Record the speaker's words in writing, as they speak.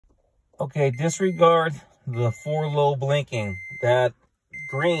Okay, disregard the 4 low blinking, that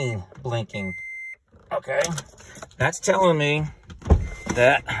green blinking. Okay, that's telling me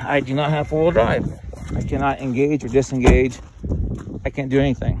that I do not have 4-wheel drive. I cannot engage or disengage. I can't do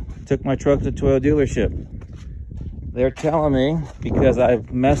anything. Took my truck to a Toyota dealership. They're telling me, because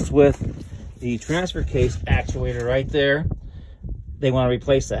I've messed with the transfer case actuator right there, they want to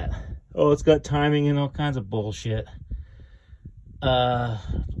replace that. Oh, it's got timing and all kinds of bullshit.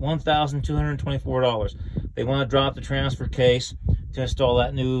 $1,224. They want to drop the transfer case to install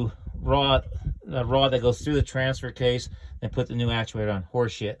that new rod, the rod that goes through the transfer case, and put the new actuator on.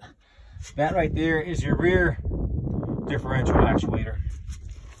 Horseshit. That right there is your rear differential actuator.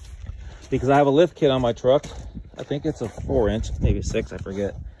 Because I have a lift kit on my truck. I think it's a 4-inch, maybe 6, I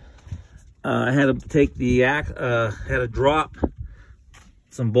forget. I had to take the had to drop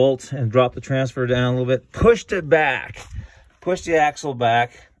some bolts and drop the transfer down a little bit, pushed it back, pushed the axle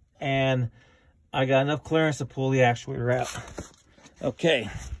back, and I got enough clearance to pull the actuator out. Okay,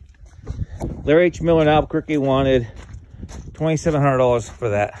 Larry H. Miller in Albuquerque wanted $2,700 for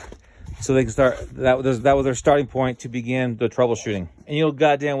that, so they can start. That was their starting point to begin the troubleshooting. And you know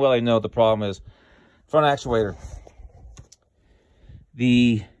goddamn well I know the problem is front actuator.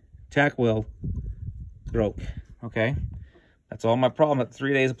 The tack wheel broke. Okay. That's all my problem at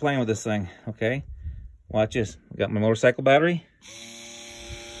 3 days of playing with this thing, okay? Watch this. I got my motorcycle battery.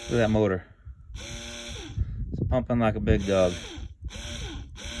 Look at that motor. It's pumping like a big dog.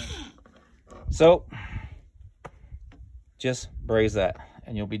 So, just braze that,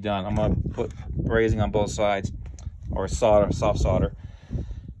 and you'll be done. I'm gonna put brazing on both sides, or solder, soft solder.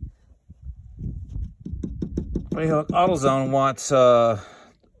 Anyhow, Autozone wants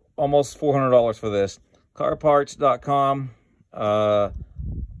almost $400 for this. Carparts.com. About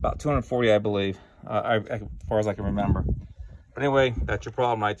 240, I believe, as far as I can remember. But anyway, that's your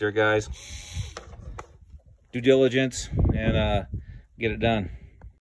problem right there, guys. Due diligence and get it done.